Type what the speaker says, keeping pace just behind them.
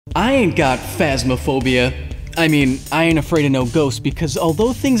I ain't got phasmophobia. I mean, I ain't afraid of no ghosts because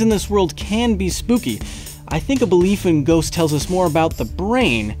although things in this world can be spooky, I think a belief in ghosts tells us more about the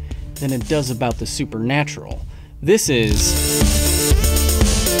brain than it does about the supernatural. This is...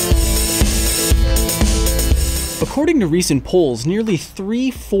 According to recent polls, nearly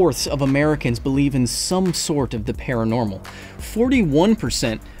 3/4 of Americans believe in some sort of the paranormal.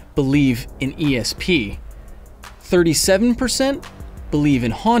 41% believe in ESP. 37% believe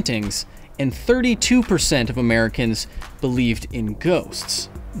in hauntings, and 32% of Americans believed in ghosts.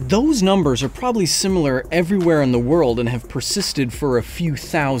 Those numbers are probably similar everywhere in the world and have persisted for a few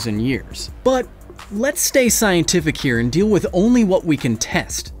thousand years. But let's stay scientific here and deal with only what we can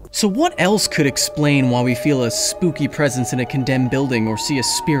test. So what else could explain why we feel a spooky presence in a condemned building or see a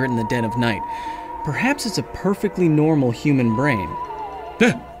spirit in the dead of night? Perhaps it's a perfectly normal human brain.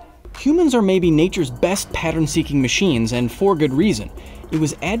 Humans are maybe nature's best pattern-seeking machines, and for good reason. It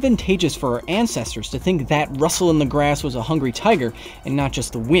was advantageous for our ancestors to think that rustle in the grass was a hungry tiger and not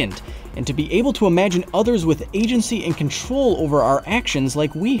just the wind, and to be able to imagine others with agency and control over our actions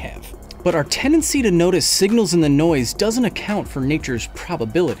like we have. But our tendency to notice signals in the noise doesn't account for nature's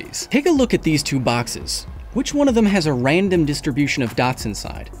probabilities. Take a look at these two boxes. Which one of them has a random distribution of dots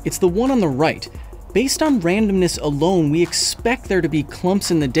inside? It's the one on the right. Based on randomness alone, we expect there to be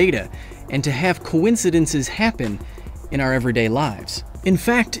clumps in the data and to have coincidences happen in our everyday lives. In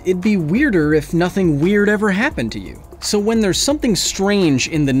fact, it'd be weirder if nothing weird ever happened to you. So when there's something strange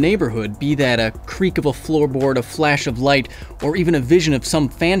in the neighborhood, be that a creak of a floorboard, a flash of light, or even a vision of some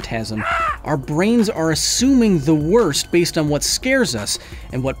phantasm, our brains are assuming the worst based on what scares us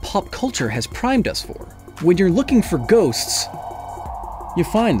and what pop culture has primed us for. When you're looking for ghosts, you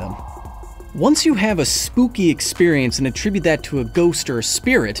find them. Once you have a spooky experience and attribute that to a ghost or a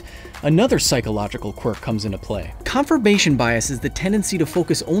spirit, another psychological quirk comes into play. Confirmation bias is the tendency to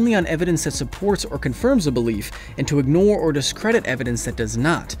focus only on evidence that supports or confirms a belief and to ignore or discredit evidence that does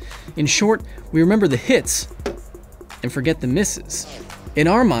not. In short, we remember the hits and forget the misses. In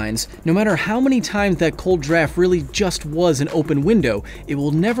our minds, no matter how many times that cold draft really just was an open window, it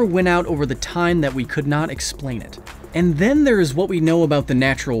will never win out over the time that we could not explain it. And then there is what we know about the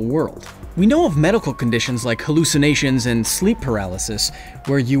natural world. We know of medical conditions like hallucinations and sleep paralysis,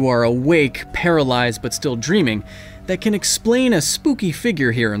 where you are awake, paralyzed, but still dreaming, that can explain a spooky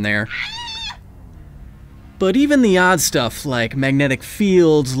figure here and there. But even the odd stuff like magnetic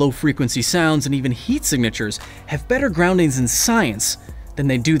fields, low-frequency sounds, and even heat signatures have better groundings in science than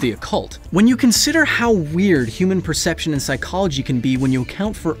they do the occult. When you consider how weird human perception and psychology can be when you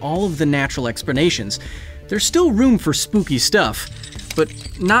account for all of the natural explanations, there's still room for spooky stuff, but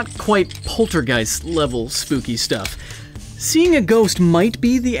not quite poltergeist-level spooky stuff. Seeing a ghost might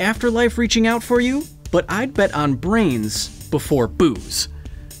be the afterlife reaching out for you, but I'd bet on brains before booze.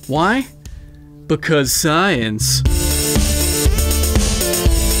 Why? Because science.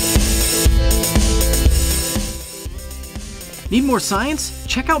 Need more science?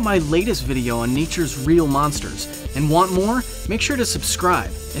 Check out my latest video on nature's real monsters. And want more? Make sure to subscribe.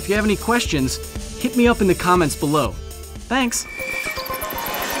 If you have any questions, hit me up in the comments below. Thanks!